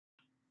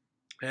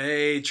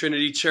Hey,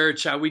 Trinity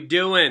Church, how we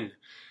doing?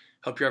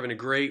 Hope you're having a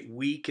great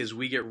week as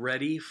we get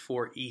ready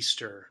for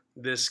Easter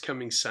this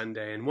coming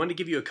Sunday. And want to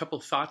give you a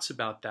couple thoughts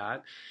about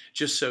that,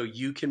 just so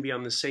you can be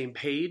on the same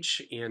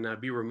page and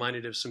be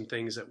reminded of some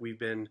things that we've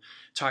been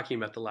talking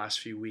about the last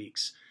few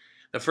weeks.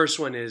 The first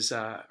one is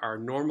our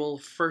normal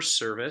first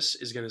service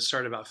is going to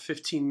start about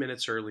 15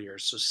 minutes earlier,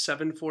 so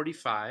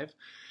 7:45.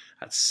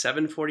 At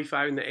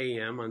 7:45 in the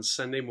a.m. on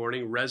Sunday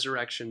morning,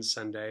 Resurrection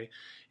Sunday,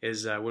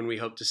 is when we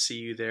hope to see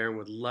you there, and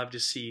would love to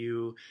see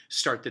you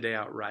start the day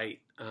out right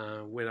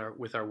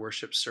with our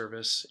worship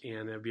service,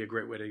 and it'd be a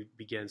great way to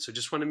begin. So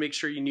just want to make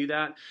sure you knew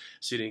that,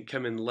 so you didn't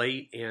come in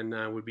late and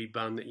would be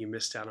bummed that you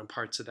missed out on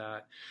parts of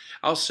that.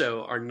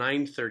 Also, our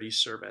 9:30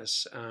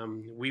 service,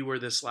 we were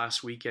this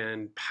last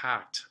weekend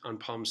packed on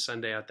Palm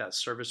Sunday at that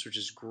service, which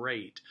is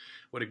great.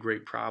 What a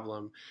great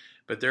problem.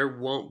 But there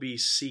won't be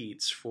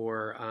seats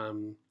for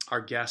our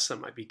guests that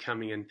might be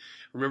coming. And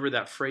remember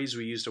that phrase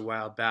we used a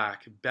while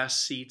back,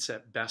 best seats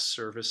at best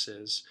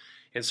services.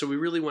 And so we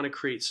really want to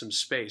create some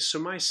space. So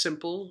my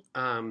simple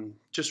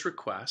just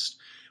request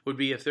would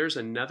be, if there's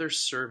another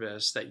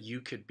service that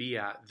you could be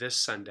at this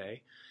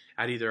Sunday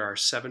at either our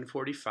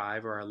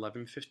 7:45 or our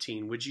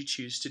 11:15, would you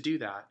choose to do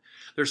that?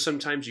 There's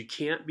sometimes you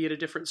can't be at a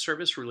different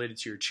service related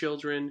to your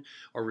children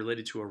or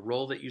related to a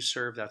role that you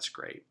serve. That's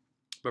great.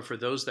 But for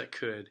those that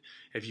could,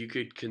 if you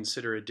could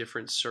consider a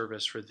different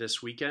service for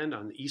this weekend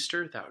on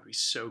Easter, that would be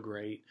so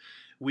great.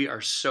 We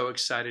are so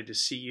excited to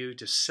see you,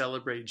 to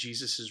celebrate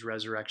Jesus'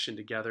 resurrection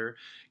together.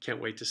 Can't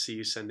wait to see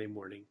you Sunday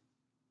morning.